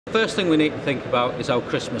First thing we need to think about is our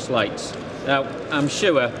Christmas lights. Now, I'm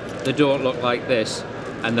sure they don't look like this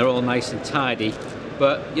and they're all nice and tidy,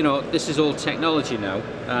 but you know, this is all technology now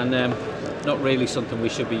and not really something we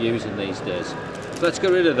should be using these days. So let's get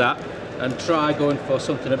rid of that and try going for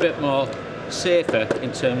something a bit more safer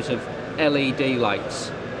in terms of LED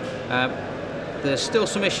lights. There's still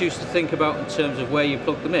some issues to think about in terms of where you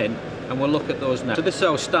plug them in, and we'll look at those now. So this is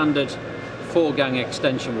our standard 4-gang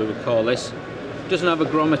extension, we would call this. Doesn't have a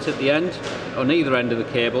grommet at the end, on either end of the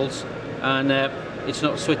cables, and it's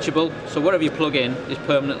not switchable, so whatever you plug in is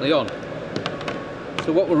permanently on.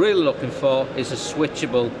 So what we're really looking for is a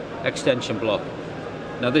switchable extension block.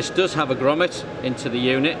 Now this does have a grommet into the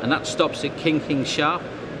unit, and that stops it kinking sharp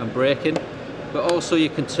and breaking, but also you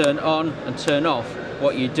can turn on and turn off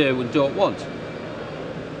what you do and don't want.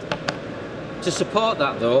 To support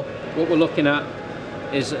that though, what we're looking at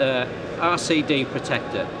is RCD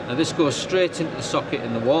protector. Now this goes straight into the socket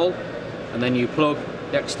in the wall, and then you plug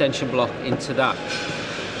the extension block into that.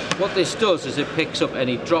 What this does is it picks up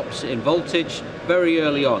any drops in voltage very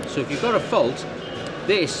early on. So if you've got a fault,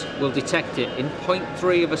 this will detect it in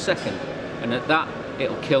 0.3 of a second, and at that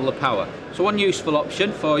it'll kill the power. So one useful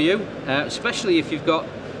option for you, especially if you've got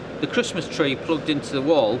the Christmas tree plugged into the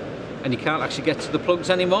wall and you can't actually get to the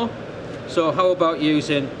plugs anymore. So how about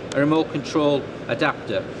using a remote control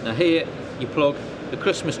adapter? Now here you plug the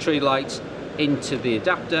Christmas tree lights into the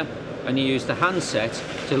adapter and you use the handset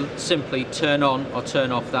to simply turn on or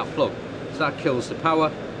turn off that plug. So that kills the power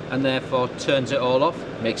and therefore turns it all off,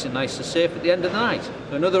 makes it nice and safe at the end of the night.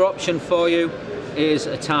 So another option for you is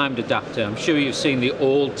a timed adapter. I'm sure you've seen the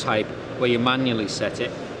old type where you manually set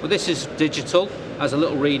it. Well, this is digital, has a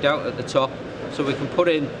little readout at the top, so we can put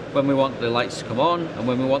in when we want the lights to come on and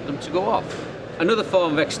when we want them to go off. Another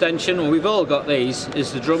form of extension, well, we've all got these,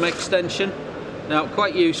 is the drum extension. Now,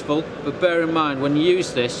 quite useful, but bear in mind when you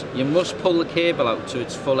use this, you must pull the cable out to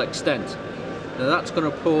its full extent. Now that's going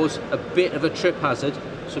to pose a bit of a trip hazard,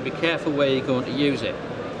 so be careful where you're going to use it.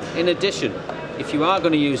 In addition, if you are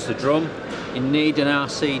going to use the drum, you need an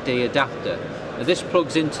RCD adapter. Now this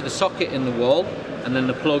plugs into the socket in the wall and then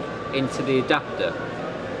the plug into the adapter.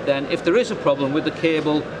 Then if there is a problem with the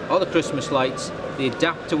cable or the Christmas lights, the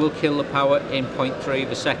adapter will kill the power in 0.3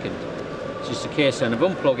 of a second. It's just a case then of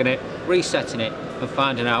unplugging it, resetting it and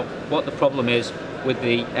finding out what the problem is with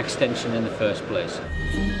the extension in the first place.